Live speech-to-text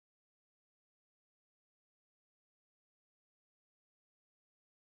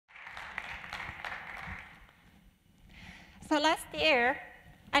So last year,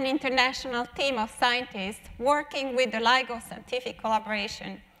 an international team of scientists working with the LIGO scientific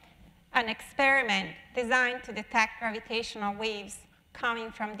collaboration, an experiment designed to detect gravitational waves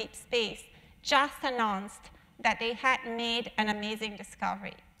coming from deep space, just announced that they had made an amazing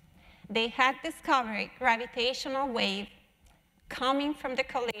discovery. They had discovered gravitational wave coming from the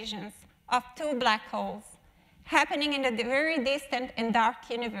collisions of two black holes happening in a very distant and dark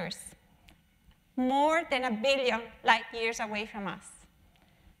universe, more than 1 billion light years away from us.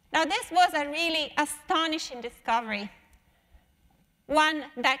 Now, this was a really astonishing discovery, one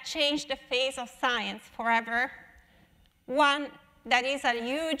that changed the face of science forever, one that is a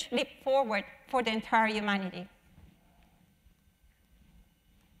huge leap forward for the entire humanity.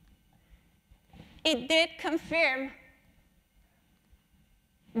 It did confirm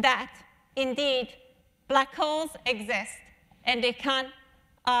that, indeed, black holes exist, and they can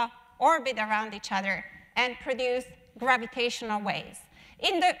orbit around each other and produce gravitational waves.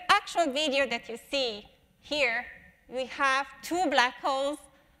 In the actual video that you see here, we have two black holes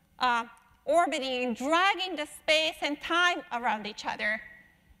orbiting and dragging the space and time around each other.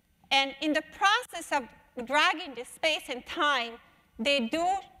 And in the process of dragging the space and time, they do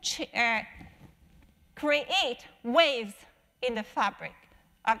create waves in the fabric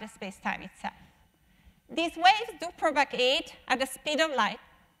of the space-time itself. These waves do propagate at the speed of light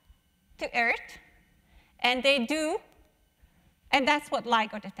to Earth, and and that's what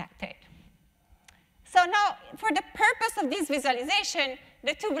LIGO detected. So now, for the purpose of this visualization,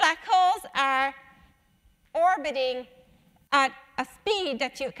 the two black holes are orbiting at a speed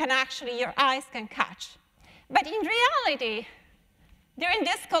that your eyes can catch. But in reality, during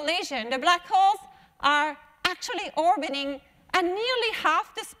this collision, the black holes are actually orbiting at nearly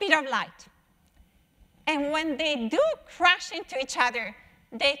half the speed of light. And when they do crash into each other,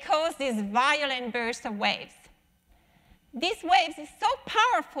 they cause these violent bursts of waves. These waves is so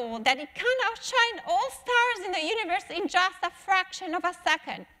powerful that it can outshine all stars in the universe in just a fraction of a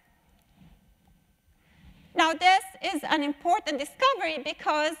second. Now, this is an important discovery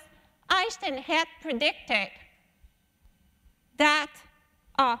because Einstein had predicted that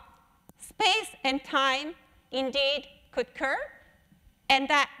space and time indeed could curve, and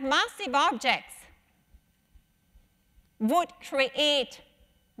that massive objects would create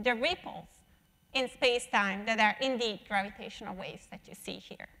the ripples in space-time that are indeed gravitational waves that you see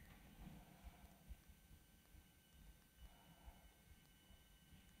here.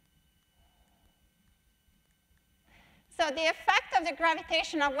 So the effect of the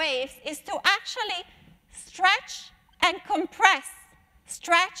gravitational waves is to actually stretch and compress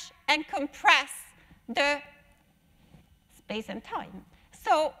the space and time.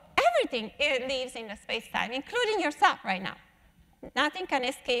 So everything lives in the space-time, including yourself right now. Nothing can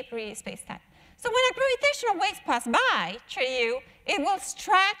escape really space-time. So when a gravitational wave passes by through you, it will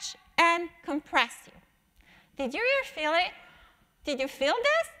stretch and compress you. Did you feel it? Did you feel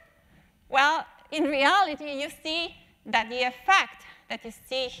this? Well, in reality, you see that the effect that you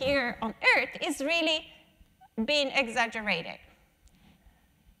see here on Earth is really being exaggerated.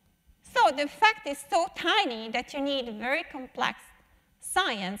 So the effect is so tiny that you need very complex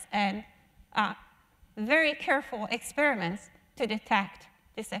science and very careful experiments to detect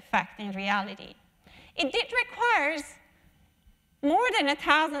this effect in reality. It did require more than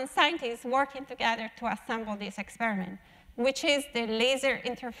 1,000 scientists working together to assemble this experiment, which is the Laser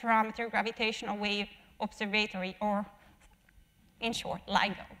Interferometer Gravitational Wave Observatory, or in short,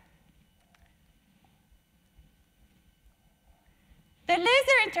 LIGO. The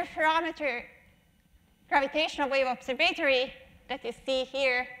Laser Interferometer Gravitational Wave Observatory that you see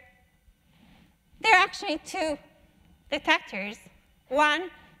here, there are actually two detectors. One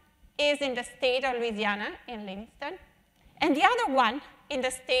is in the state of Louisiana in Livingston, and the other one in the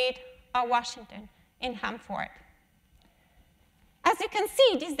state of Washington in Hanford. As you can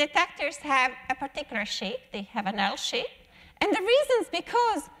see, these detectors have a particular shape. They have an L shape. And the reason is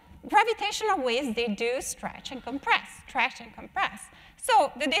because gravitational waves, they do stretch and compress, stretch and compress.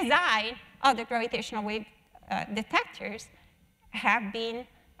 So the design of the gravitational wave detectors has been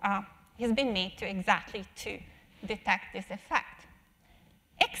made to exactly to detect this effect.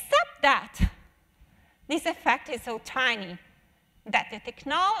 Except that this effect is so tiny that the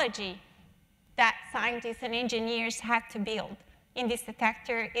technology that scientists and engineers had to build in this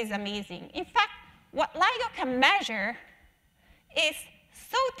detector is amazing. In fact, what LIGO can measure is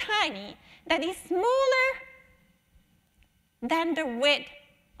so tiny that it's smaller than the width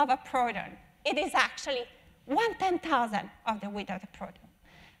of a proton. It is actually 1/10,000th of the width of the proton.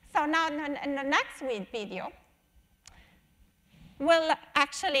 So now in the next video, we'll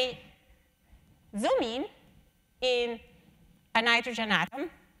actually zoom in a nitrogen atom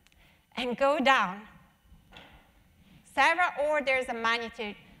and go down several orders of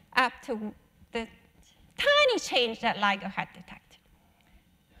magnitude up to the tiny change that LIGO had detected.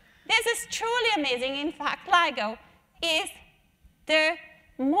 This is truly amazing. In fact, LIGO is the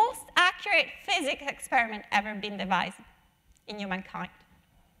most accurate physics experiment ever been devised in humankind.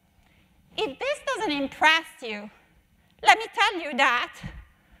 If this doesn't impress you, let me tell you that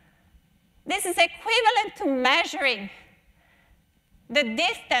this is equivalent to measuring the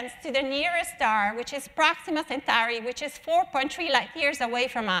distance to the nearest star, which is Proxima Centauri, which is 4.3 light years away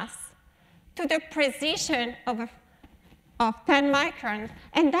from us, to the precision of 10 microns,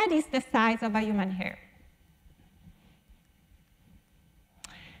 and that is the size of a human hair.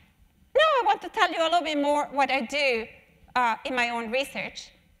 Now I want to tell you a little bit more what I do in my own research.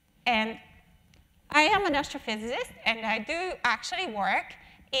 And I am an astrophysicist, and I do actually work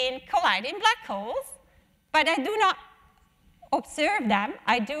in colliding black holes, but I do not observe them.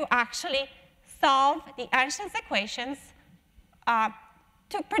 I do actually solve the Einstein's equations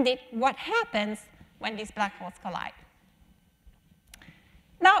to predict what happens when these black holes collide.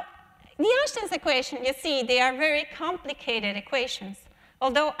 Now, the Einstein's equations, you see, they are very complicated equations.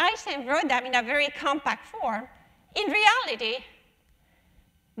 Although Einstein wrote them in a very compact form, in reality,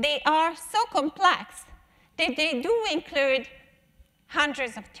 they are so complex that they do include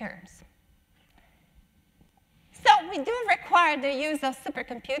hundreds of terms. So we do require the use of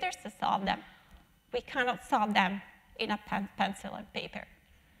supercomputers to solve them. We cannot solve them in a pencil and paper.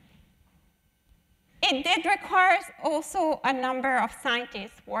 It did require also a number of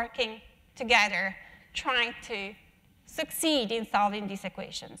scientists working together, trying to succeed in solving these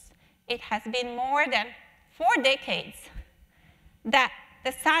equations. It has been more than 4 decades that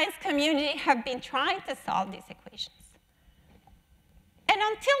the science community have been trying to solve these equations. And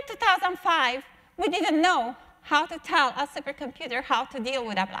until 2005, we didn't know how to tell a supercomputer how to deal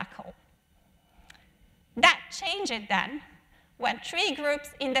with a black hole. That changed then when 3 groups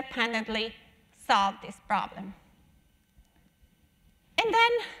independently solved this problem. And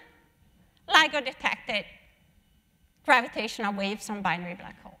then LIGO detected gravitational waves from binary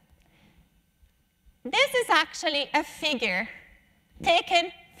black hole. This is actually a figure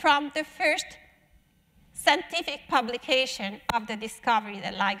taken from the first scientific publication of the discovery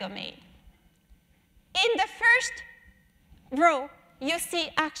that LIGO made. In the first row, you see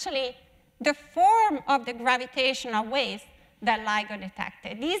actually the form of the gravitational waves that LIGO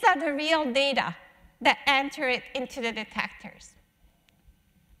detected. These are the real data that enter it into the detectors.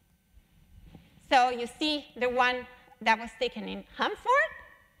 So you see the one that was taken in Hanford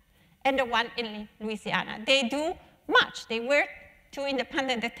and the one in Louisiana. They do much. They were 2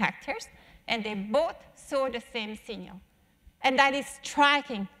 independent detectors, and they both saw the same signal. And that is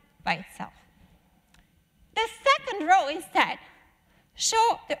striking by itself. The second row instead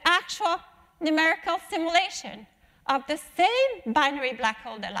shows the actual numerical simulation of the same binary black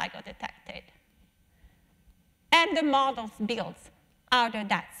hole that LIGO detected, and the models built out of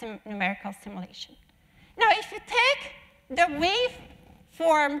that numerical simulation. Now, if you take the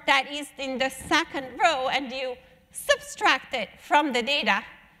waveform that is in the second row and you subtract it from the data,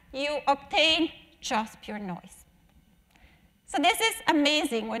 you obtain just pure noise. So this is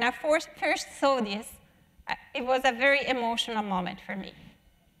amazing. When I first saw this, it was a very emotional moment for me.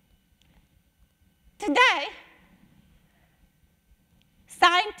 Today,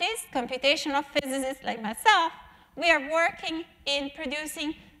 scientists, computational physicists like myself, we are working in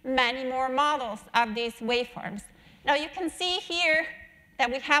producing many more models of these waveforms. Now you can see here that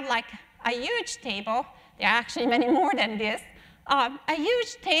we have like a huge table. There are actually many more than this. A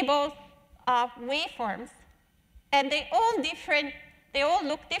huge table of waveforms, and they all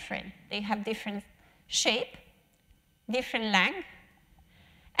look different. They have different shape, different length.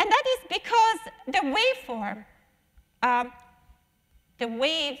 And that is because the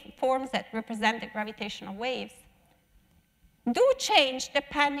waveforms that represent the gravitational waves do change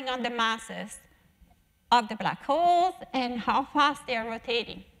depending on the masses of the black holes and how fast they are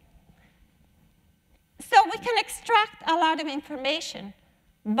rotating. So we can extract a lot of information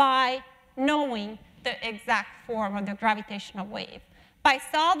by knowing the exact form of the gravitational wave, by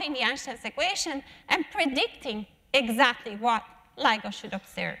solving the Einstein's equation and predicting exactly what LIGO should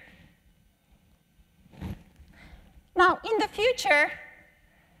observe. Now, in the future,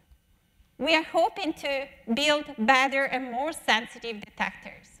 we are hoping to build better and more sensitive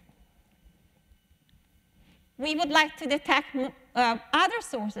detectors. We would like to detect other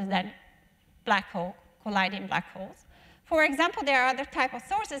sources than colliding black holes. For example, there are other types of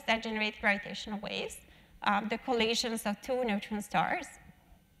sources that generate gravitational waves, the collisions of 2 neutron stars,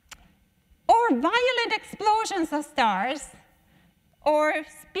 or violent explosions of stars or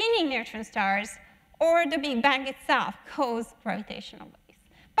spinning neutron stars, or the Big Bang itself cause gravitational waves.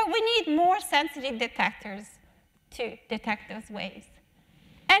 But we need more sensitive detectors to detect those waves.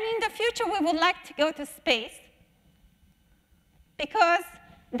 And in the future, we would like to go to space, because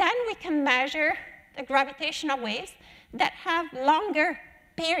then we can measure the gravitational waves that have longer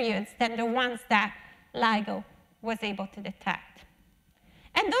periods than the ones that LIGO was able to detect.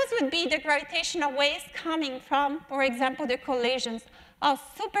 And those would be the gravitational waves coming from, for example, the collisions of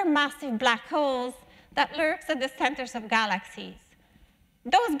supermassive black holes that lurks at the centers of galaxies.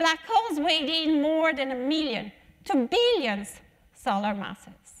 Those black holes weighed in more than 1 million to billions solar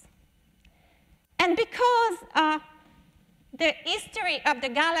masses. And because the history of the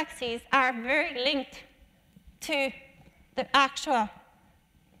galaxies are very linked to the actual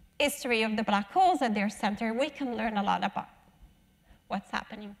history of the black holes at their center, we can learn a lot about what's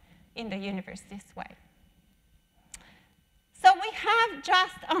happening in the universe this way. So we have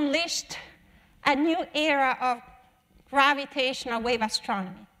just unleashed a new era of gravitational wave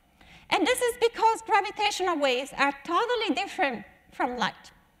astronomy. And this is because gravitational waves are totally different from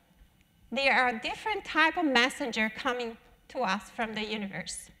light. They are a different type of messenger coming to us from the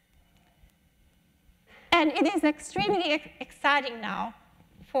universe. And it is extremely exciting now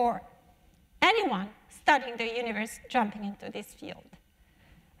for anyone studying the universe jumping into this field.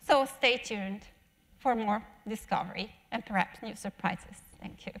 So stay tuned for more discovery and perhaps new surprises.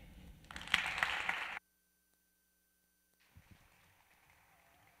 Thank you.